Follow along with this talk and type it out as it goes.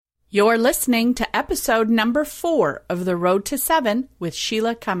You're listening to episode number 4 of The Road to 7 with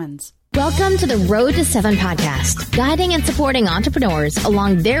Sheila Cummins. Welcome to the Road to 7 podcast, guiding and supporting entrepreneurs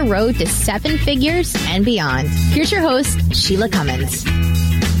along their road to 7 figures and beyond. Here's your host, Sheila Cummins.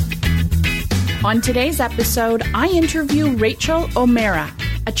 On today's episode, I interview Rachael O'Meara,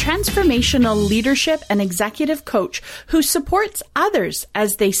 a transformational leadership and executive coach who supports others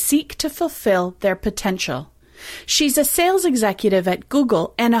as they seek to fulfill their potential. She's a sales executive at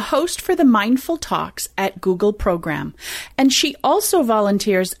Google and a host for the Mindful Talks at Google program. And she also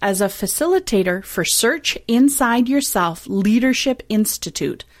volunteers as a facilitator for Search Inside Yourself Leadership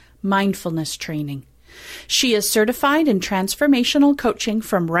Institute mindfulness training. She is certified in transformational coaching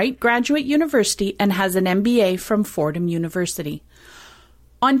from Wright Graduate University and has an MBA from Fordham University.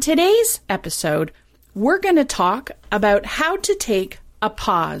 On today's episode, we're going to talk about how to take a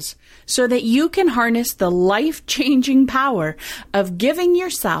pause so that you can harness the life-changing power of giving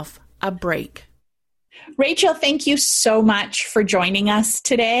yourself a break. Rachael, thank you so much for joining us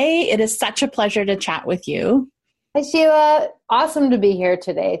today. It is such a pleasure to chat with you. Hi, Sheila. Awesome to be here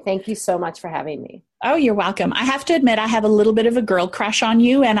today. Thank you so much for having me. Oh, you're welcome. I have to admit, I have a little bit of a girl crush on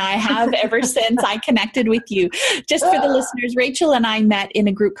you, and I have ever since I connected with you. Just for the listeners, Rachael and I met in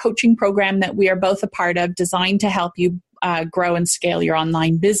a group coaching program that we are both a part of, designed to help you grow and scale your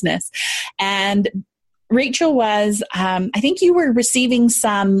online business. And Rachael was, I think you were receiving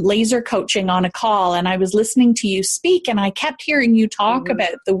some laser coaching on a call, and I was listening to you speak, and I kept hearing you talk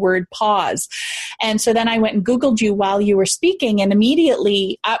about the word pause. And so then I went and Googled you while you were speaking, and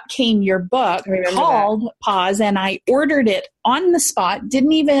immediately up came your book called Pause, and I ordered it on the spot,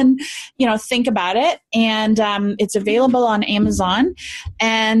 didn't even, think about it. And it's available on Amazon,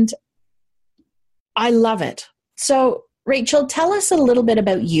 and I love it. So Rachael, tell us a little bit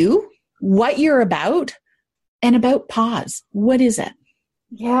about you, what you're about, and about Pause. What is it?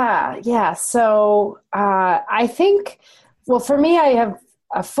 Yeah. So I think, for me, I have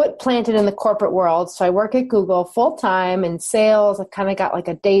a foot planted in the corporate world. So I work at Google full-time in sales. I kind of got like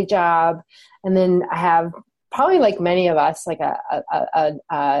a day job. And then I have probably like many of us, like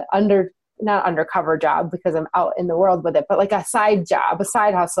not undercover job because I'm out in the world with it, but like a side job, a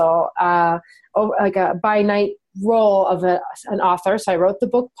side hustle, like a by night role of an author. So I wrote the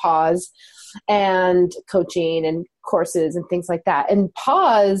book Pause, and coaching and courses and things like that. And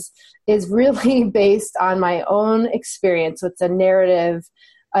Pause is really based on my own experience. So it's a narrative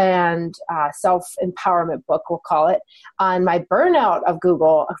and self-empowerment book, we'll call it, on my burnout of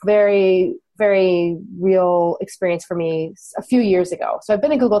Google, a very, very real experience for me a few years ago. So I've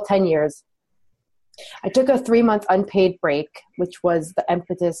been at Google 10 years. I took a 3-month unpaid break, which was the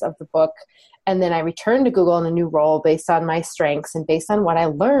impetus of the book. And then I returned to Google in a new role based on my strengths and based on what I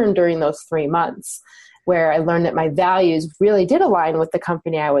learned during those 3 months, where I learned that my values really did align with the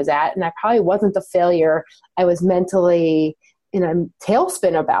company I was at. And I probably wasn't the failure I was mentally in a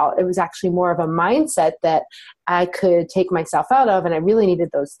tailspin about. It was actually more of a mindset that I could take myself out of. And I really needed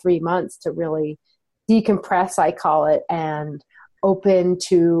those 3 months to really decompress, I call it, and open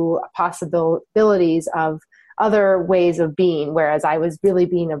to possibilities of other ways of being, whereas I was really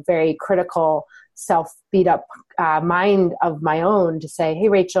being a very critical, self-beat up mind of my own to say, hey,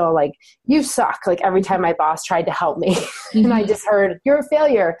 Rachael, like, you suck. Like every time my boss tried to help me and I just heard, you're a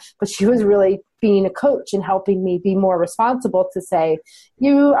failure. But she was really being a coach and helping me be more responsible to say,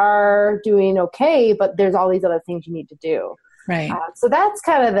 you are doing okay, but there's all these other things you need to do. Right. So that's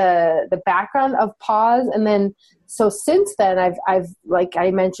kind of the background of Pause. And then, so since then, I've, like I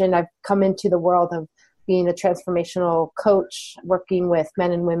mentioned, I've come into the world of being a transformational coach, working with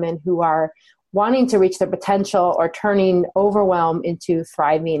men and women who are wanting to reach their potential or turning overwhelm into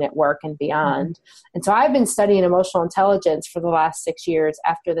thriving at work and beyond. And so I've been studying emotional intelligence for the last 6 years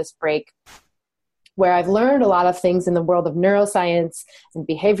after this break, where I've learned a lot of things in the world of neuroscience and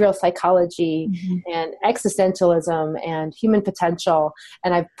behavioral psychology and existentialism and human potential.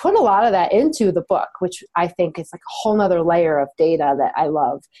 And I've put a lot of that into the book, which I think is like a whole nother layer of data that I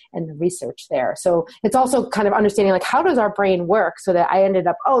love and the research there. So it's also kind of understanding, like, how does our brain work, so that I ended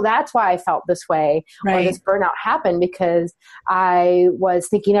up, that's why I felt this way, or this burnout happened because I was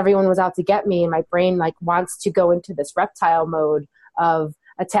thinking everyone was out to get me, and my brain like wants to go into this reptile mode of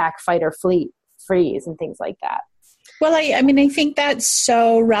attack, fight, or freeze and things like that. Well, I think that's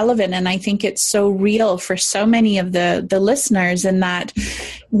so relevant, and I think it's so real for so many of the listeners, in that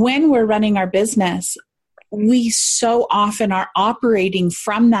when we're running our business, we so often are operating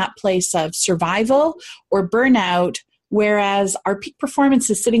from that place of survival or burnout whereas our peak performance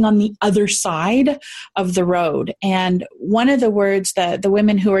is sitting on the other side of the road. And one of the words that the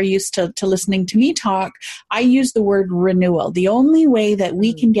women who are used to listening to me talk, I use the word renewal. The only way that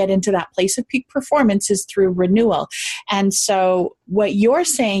we can get into that place of peak performance is through renewal. And so what you're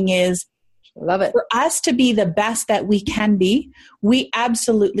saying is, love it. For us to be the best that we can be, we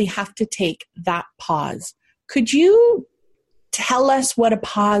absolutely have to take that pause. Could you tell us what a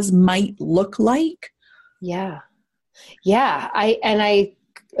pause might look like? Yeah. I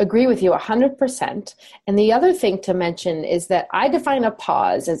agree with you 100%. And the other thing to mention is that I define a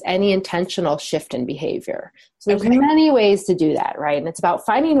pause as any intentional shift in behavior. So there's many ways to do that, right? And it's about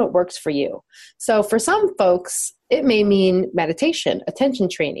finding what works for you. So for some folks, it may mean meditation, attention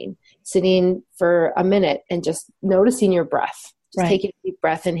training, sitting for a minute and just noticing your breath. Just taking a deep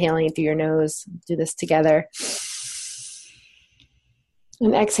breath, inhaling through your nose. Do this together.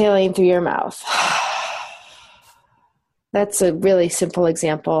 And exhaling through your mouth. That's a really simple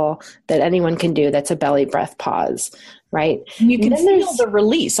example that anyone can do. That's a belly breath pause, right? You can feel the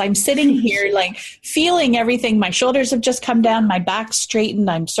release. I'm sitting here like feeling everything. My shoulders have just come down. My back's straightened.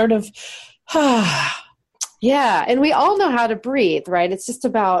 I'm sort of, yeah. And we all know how to breathe, right? It's just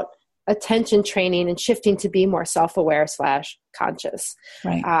about attention training and shifting to be more self-aware / conscious.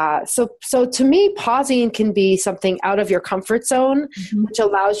 Right. So to me, pausing can be something out of your comfort zone, which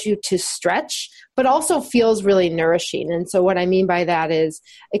allows you to stretch, but also feels really nourishing. And so what I mean by that is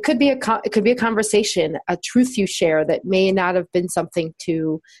it could be a conversation, a truth you share that may not have been something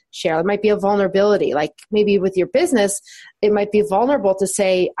to share. It might be a vulnerability, like maybe with your business, it might be vulnerable to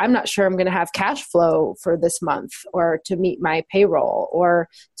say, I'm not sure I'm going to have cash flow for this month, or to meet my payroll, or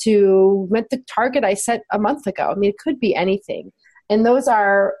to meet the target I set a month ago. I mean, it could be anything. And those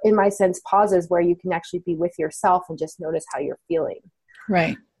are, in my sense, pauses where you can actually be with yourself and just notice how you're feeling.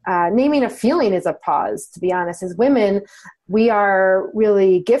 Right. Naming a feeling is a pause, to be honest. As women, we are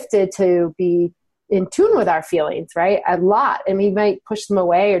really gifted to be in tune with our feelings, right? A lot. And we might push them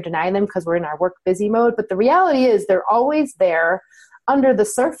away or deny them because we're in our work busy mode. But the reality is they're always there under the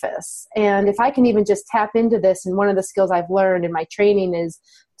surface. And if I can even just tap into this, and one of the skills I've learned in my training is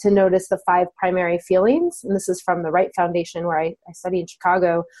to notice the 5 primary feelings. And this is from the Wright Foundation, where I study in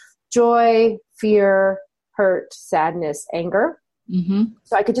Chicago: joy, fear, hurt, sadness, anger.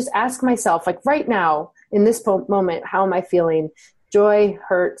 So I could just ask myself, like right now, in this moment, how am I feeling? Joy,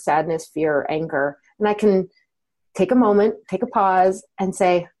 hurt, sadness, fear, anger. And I can take a moment, take a pause, and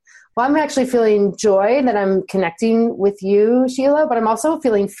say, well, I'm actually feeling joy that I'm connecting with you, Sheila, but I'm also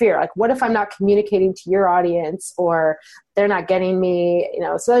feeling fear. Like, what if I'm not communicating to your audience, or they're not getting me?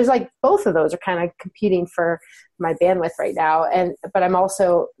 So there's like both of those are kind of competing for my bandwidth right now. But I'm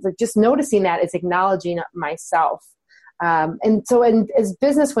also like, just noticing that is acknowledging myself. And as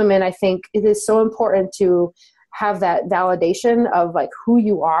businesswomen, I think it is so important to have that validation of like who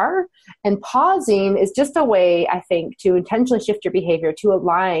you are, and pausing is just a way, I think, to intentionally shift your behavior to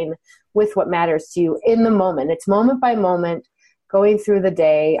align with what matters to you in the moment. It's moment by moment, going through the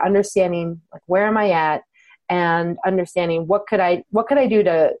day, understanding like where am I at, and understanding what could I do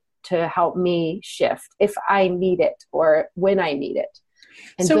to help me shift if I need it or when I need it,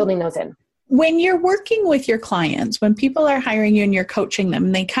 and building those in. When you're working with your clients, when people are hiring you and you're coaching them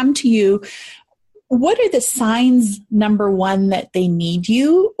and they come to you, what are the signs, number one, that they need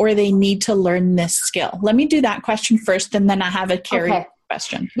you or they need to learn this skill? Let me do that question first, and then I have a Carrie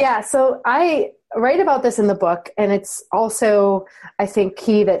question. Yeah, so I write about this in the book, and it's also, I think,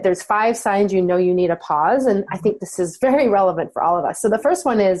 key that there's 5 signs you know you need a pause, and I think this is very relevant for all of us. So the first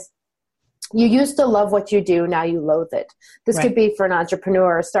one is, you used to love what you do, now you loathe it. This could be for an entrepreneur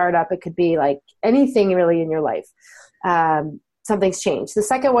or a startup. It could be like anything really in your life. Something's changed. The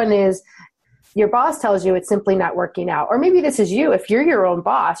second one is, your boss tells you it's simply not working out. Or maybe this is you. If you're your own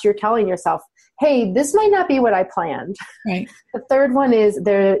boss, you're telling yourself, hey, this might not be what I planned. Right. The third one is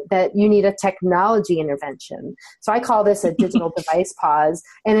that you need a technology intervention. So I call this a digital device pause.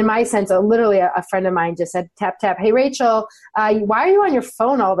 And in my sense, literally a friend of mine just said, tap, tap, hey, Rachel, why are you on your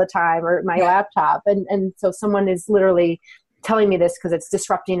phone all the time, or my laptop? And so someone is literally telling me this because it's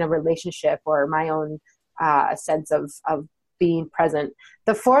disrupting a relationship or my own sense of being present.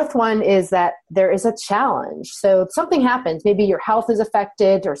 The fourth one is that there is a challenge. So if something happens, maybe your health is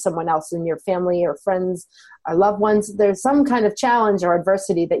affected, or someone else in your family or friends or loved ones, there's some kind of challenge or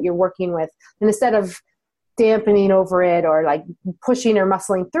adversity that you're working with. And instead of dampening over it or like pushing or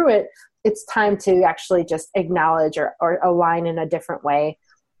muscling through it, it's time to actually just acknowledge or align in a different way.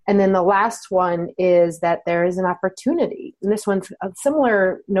 And then the last one is that there is an opportunity. And this one's a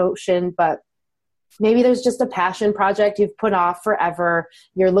similar notion, but Maybe there's just a passion project you've put off forever.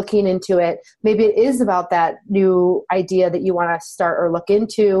 You're looking into it. Maybe it is about that new idea that you want to start or look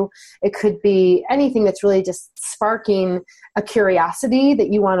into. It could be anything that's really just sparking a curiosity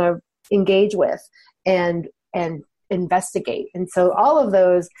that you want to engage with and investigate. And so all of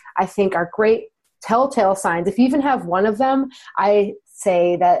those, I think, are great telltale signs. If you even have one of them, I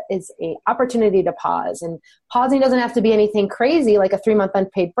say that is an opportunity to pause. And pausing doesn't have to be anything crazy like a 3-month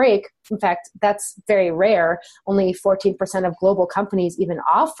unpaid break. In fact, that's very rare. Only 14% of global companies even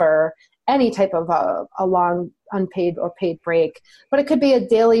offer any type of a long unpaid or paid break. But it could be a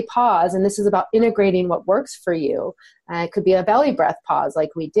daily pause, and this is about integrating what works for you. It could be a belly breath pause like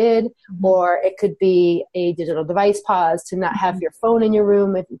we did, or it could be a digital device pause to not have your phone in your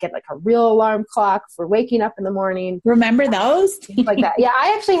room and get like a real alarm clock for waking up in the morning. Remember those? Things like that. Yeah,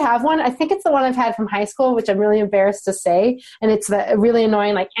 I actually have one. I think it's the one I've had from high school, which I'm really embarrassed to say. And it's the really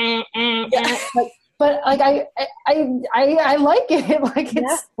annoying, like, but like I like it. Like it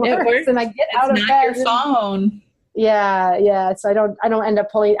works, and I get out of bed. It's not your phone. Yeah. So I don't end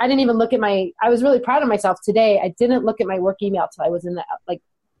up pulling. I didn't even look at I was really proud of myself today. I didn't look at my work email till I was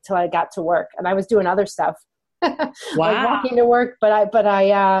till I got to work, and I was doing other stuff. Wow. Like walking to work, but I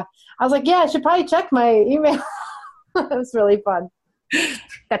was like, yeah, I should probably check my email. It was really fun.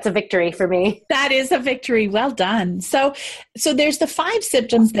 That's a victory for me. That is a victory. Well done. So there's the 5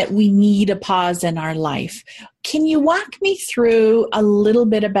 symptoms that we need a pause in our life. Can you walk me through a little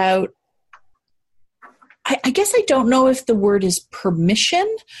bit about, I guess I don't know if the word is permission.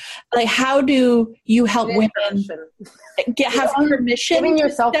 Like, how do you help women have permission? Giving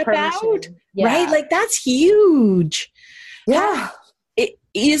yourself to step permission. Out, yeah. Right? Like, that's huge. Yeah.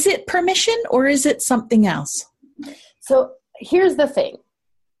 Is it permission or is it something else? So here's the thing.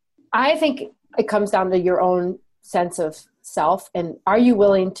 I think it comes down to your own sense of self, and are you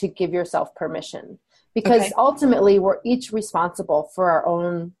willing to give yourself permission? Because ultimately we're each responsible for our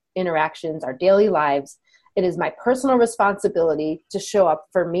own interactions, our daily lives. It is my personal responsibility to show up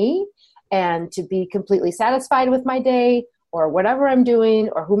for me and to be completely satisfied with my day or whatever I'm doing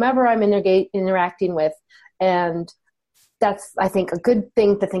or whomever I'm interacting with. And that's, I think, a good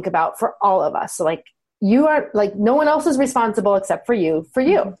thing to think about for all of us. So like, you are like, no one else is responsible except for you,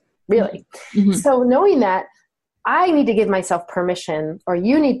 really. Mm-hmm. So knowing that, I need to give myself permission, or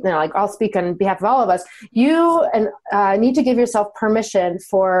you need, like I'll speak on behalf of all of us, you need to give yourself permission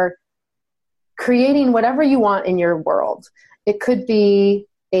for creating whatever you want in your world. It could be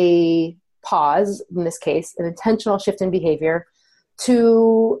a pause, in this case, an intentional shift in behavior,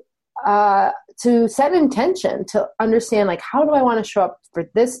 to set intention, to understand, like, how do I want to show up for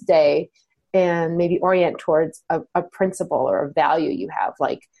this day, and maybe orient towards a principle or a value you have,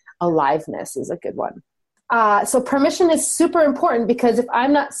 like aliveness is a good one. So permission is super important, because if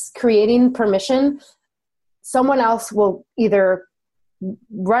I'm not creating permission, someone else will either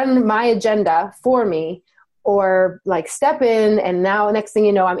run my agenda for me or like step in, and now next thing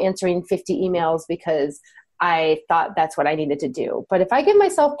you know, I'm answering 50 emails because I thought that's what I needed to do. But if I give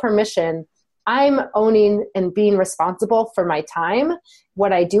myself permission, I'm owning and being responsible for my time,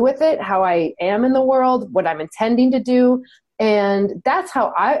 what I do with it, how I am in the world, what I'm intending to do. And that's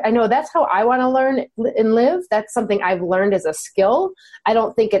how I know that's how I want to learn and live. That's something I've learned as a skill. I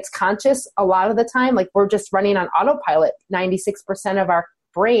don't think it's conscious a lot of the time. Like, we're just running on autopilot. 96% of our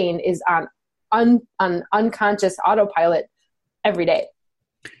brain is on unconscious autopilot every day.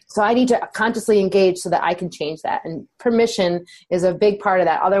 So I need to consciously engage so that I can change that. And permission is a big part of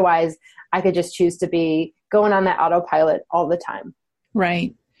that. Otherwise, I could just choose to be going on that autopilot all the time.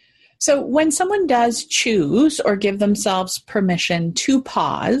 Right. So when someone does choose or give themselves permission to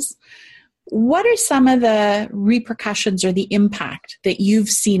pause, what are some of the repercussions or the impact that you've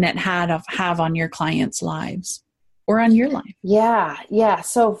seen it have on your clients' lives or on your life? Yeah.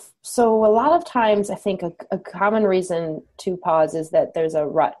 So a lot of times I think a common reason to pause is that there's a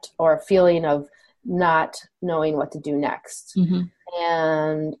rut or a feeling of not knowing what to do next. Mm-hmm.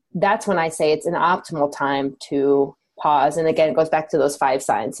 And that's when I say it's an optimal time to pause. And again, it goes back to those 5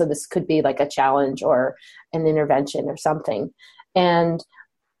 signs. So this could be like a challenge or an intervention or something. And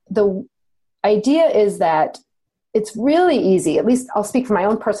the idea is that it's really easy, at least I'll speak from my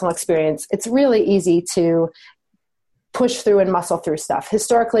own personal experience, it's really easy to push through and muscle through stuff.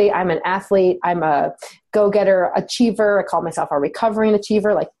 Historically, I'm an athlete. I'm a go-getter achiever. I call myself a recovering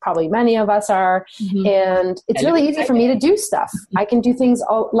achiever, like probably many of us are. Mm-hmm. And it's really easy for me to do stuff. I can do things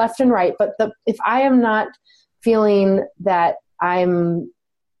all left and right. But if I am not feeling that I'm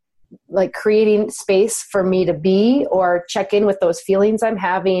like creating space for me to be or check in with those feelings I'm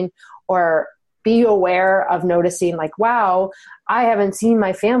having or be aware of noticing like, wow, I haven't seen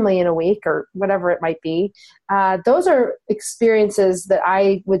my family in a week or whatever it might be. Those are experiences that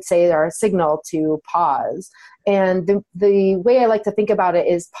I would say are a signal to pause. And the way I like to think about it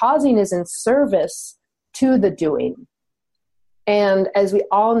is pausing is in service to the doing. And as we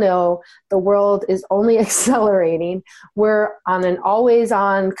all know, the world is only accelerating. We're on an always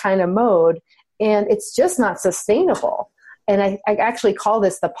on kind of mode, and it's just not sustainable. And I actually call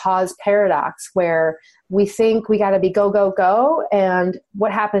this the pause paradox, where we think we got to be go, go, go. And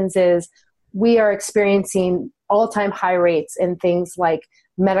what happens is we are experiencing all-time high rates in things like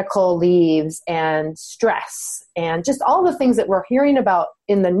medical leaves and stress and just all the things that we're hearing about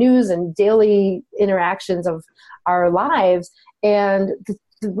in the news and daily interactions of our lives. And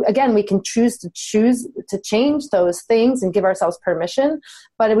again, we can choose to change those things and give ourselves permission.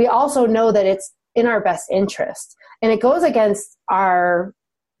 But we also know that it's in our best interest. And it goes against our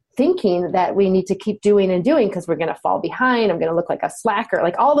thinking that we need to keep doing and doing because we're going to fall behind. I'm going to look like a slacker.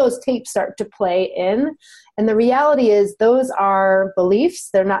 Like all those tapes start to play in. And the reality is those are beliefs.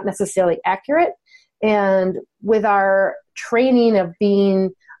 They're not necessarily accurate. And with our training of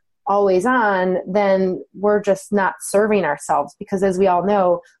being always on, then we're just not serving ourselves, because as we all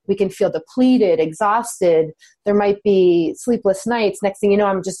know, we can feel depleted, exhausted. There might be sleepless nights. Next thing you know,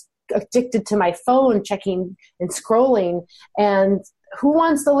 I'm just addicted to my phone, checking and scrolling. And who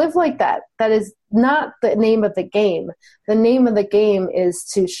wants to live like that? That is not the name of the game. The name of the game is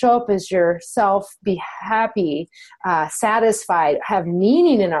to show up as yourself, be happy, satisfied, have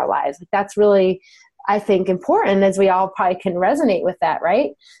meaning in our lives. That's really, I think, important, as we all probably can resonate with that,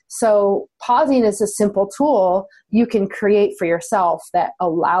 right? So pausing is a simple tool you can create for yourself that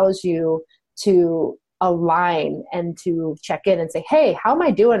allows you to align and to check in and say, hey, how am I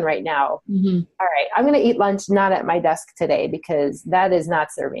doing right now? Mm-hmm. All right, I'm going to eat lunch not at my desk today because that is not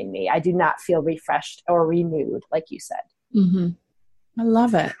serving me. I do not feel refreshed or renewed, like you said. Mm-hmm. I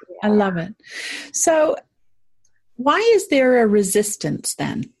love it. Yeah. I love it. So why is there a resistance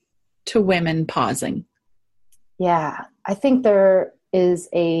then to women pausing? Yeah, I think there is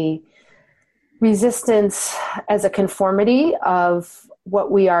a resistance as a conformity of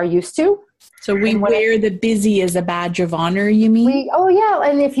what we are used to. So we wear the busy as a badge of honor, you mean?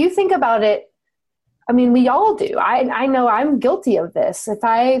 And if you think about it, I mean, we all do. I know I'm guilty of this. If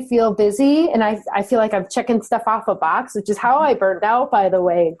I feel busy and I feel like I'm checking stuff off a box, which is how I burned out, by the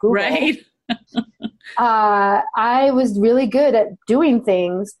way, Google. Right. I was really good at doing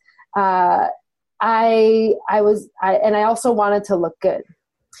things. I also wanted to look good.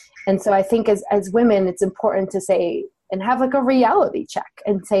 And so I think as women, it's important to say, and have like a reality check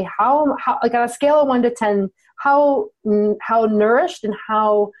and say how like on a scale of 1 to 10, how nourished and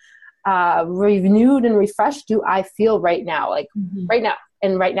how renewed and refreshed do I feel right now? Like right now.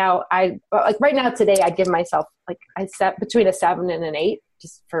 And right now today I give myself, like I set between a 7 and an 8,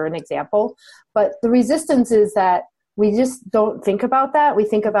 just for an example. But the resistance is that we just don't think about that. We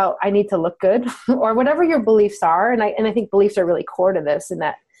think about, I need to look good or whatever your beliefs are. And I think beliefs are really core to this, in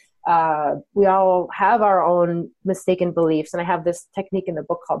that we all have our own mistaken beliefs. And I have this technique in the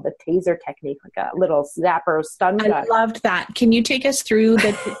book called the taser technique, like a little zapper stun gun. I loved that. Can you take us through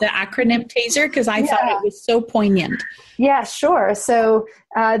the acronym taser? Because I thought it was so poignant. Yeah, sure. So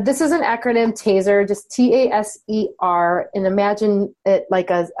this is an acronym, taser, just TASER, and imagine it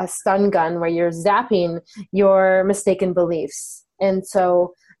like a stun gun where you're zapping your mistaken beliefs. And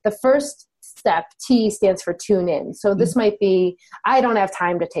so the first step, T, stands for tune in. So this might be, I don't have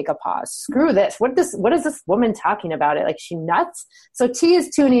time to take a pause. Screw this. What is this woman talking about? It like, she nuts? So T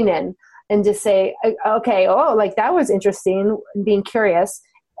is tuning in and just say, okay, like that was interesting, being curious.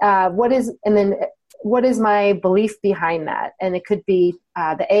 What is my belief behind that? And it could be,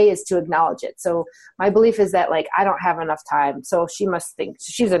 the A is to acknowledge it. So my belief is that like, I don't have enough time. So she must think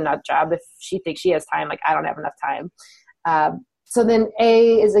she's a nut job if she thinks she has time, like I don't have enough time. So then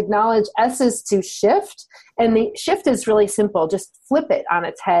A is acknowledge, S is to shift. And the shift is really simple. Just flip it on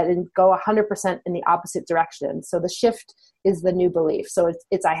its head and go 100% in the opposite direction. So the shift is the new belief. So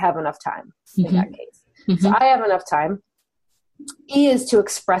it's I have enough time in that case. Mm-hmm. So I have enough time. E is to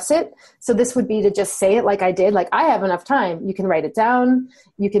express it. So this would be to just say it like I did, like I have enough time. You can write it down.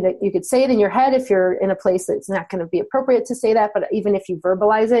 You could say it in your head if you're in a place that's not going to be appropriate to say that. But even if you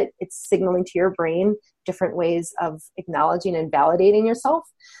verbalize it, it's signaling to your brain different ways of acknowledging and validating yourself.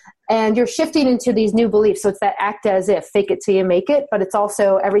 And you're shifting into these new beliefs. So it's that act as if, fake it till you make it. But it's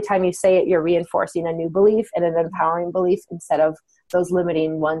also every time you say it, you're reinforcing a new belief and an empowering belief instead of those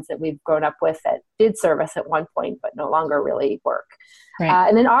limiting ones that we've grown up with that did serve us at one point, but no longer really work. Right.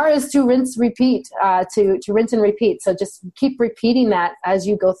 And then R is to rinse, repeat, to rinse and repeat. So just keep repeating that as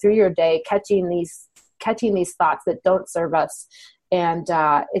you go through your day, catching these thoughts that don't serve us. And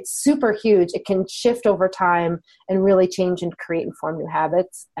it's super huge. It can shift over time and really change and create and form new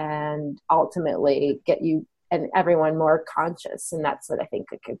habits and ultimately get you and everyone more conscious. And that's what I think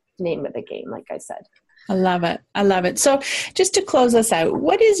the name of the game, like I said. I love it. I love it. So just to close us out,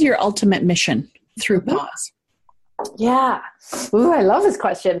 what is your ultimate mission through Pause? Yeah. Ooh, I love this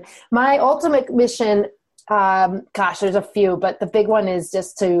question. My ultimate mission, there's a few, but the big one is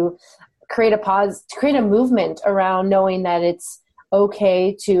just to create a movement around knowing that it's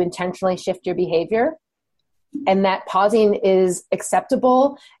okay to intentionally shift your behavior, and that pausing is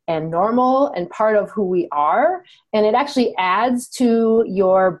acceptable and normal and part of who we are. And it actually adds to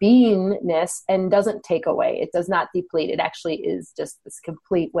your beingness and doesn't take away. It does not deplete. It actually is just this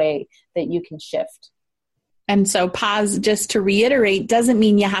complete way that you can shift. And so pause, just to reiterate, doesn't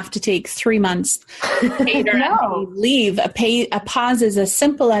mean you have to take 3 months paid or unpaid leave. A pause is as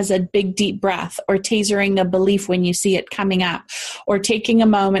simple as a big deep breath, or tasering a belief when you see it coming up, or taking a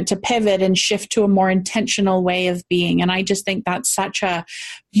moment to pivot and shift to a more intentional way of being. And I just think that's such a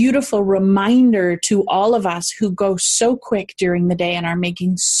beautiful reminder to all of us who go so quick during the day and are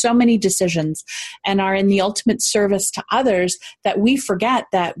making so many decisions and are in the ultimate service to others, that we forget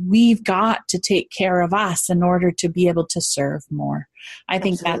that we've got to take care of us in order to be able to serve more. I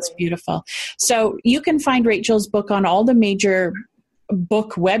think that's beautiful. So you can find Rachael's book on all the major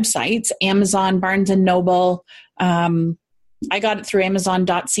book websites, Amazon, Barnes and Noble. I got it through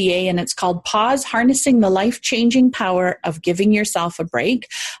Amazon.ca, and it's called Pause, Harnessing the Life-Changing Power of Giving Yourself a Break.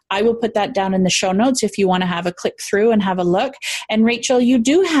 I will put that down in the show notes if you want to have a click through and have a look. And Rachael, you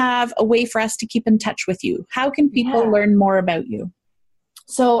do have a way for us to keep in touch with you. How can people learn more about you?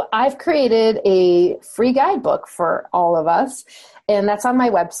 So I've created a free guidebook for all of us, and that's on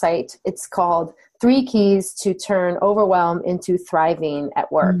my website. It's called 3 Keys to Turn Overwhelm into Thriving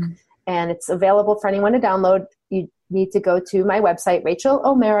at Work. And it's available for anyone to download. You need to go to my website,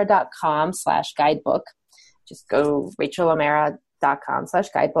 rachaelomeara.com/guidebook. Just go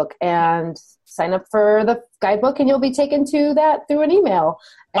rachaelomeara.com/guidebook and sign up for the guidebook, and you'll be taken to that through an email.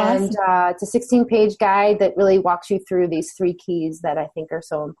 Awesome. And it's a 16-page guide that really walks you through these 3 keys that I think are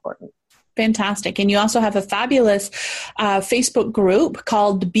so important. Fantastic. And you also have a fabulous Facebook group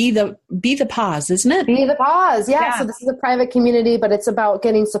called Be the Pause, isn't it? Be the Pause. Yeah. So this is a private community, but it's about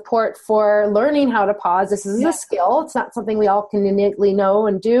getting support for learning how to pause. This is a skill. It's not something we all can innately know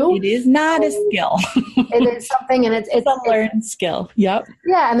and do. It is not a skill. It is something, and it's a learned skill. Yep.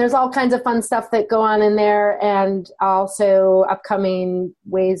 Yeah. And there's all kinds of fun stuff that go on in there, and also upcoming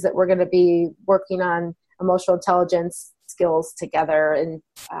ways that we're going to be working on emotional intelligence skills together, and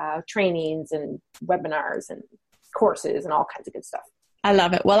trainings and webinars and courses and all kinds of good stuff. I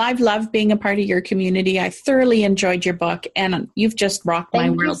love it. Well, I've loved being a part of your community. I thoroughly enjoyed your book, and you've just rocked my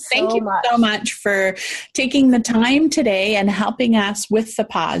world. Thank you so much for taking the time today and helping us with the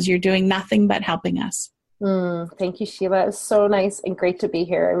pause. You're doing nothing but helping us. Thank you, Sheila. It's so nice and great to be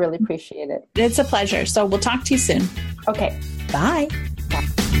here. I really appreciate it. It's a pleasure. So we'll talk to you soon. Okay. Bye. Bye.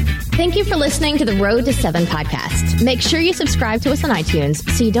 Thank you for listening to the Road to 7 podcast. Make sure you subscribe to us on iTunes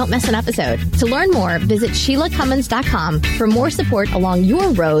so you don't miss an episode. To learn more, visit SheilaCummins.com for more support along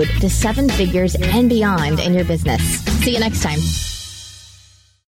your road to 7 figures and beyond in your business. See you next time.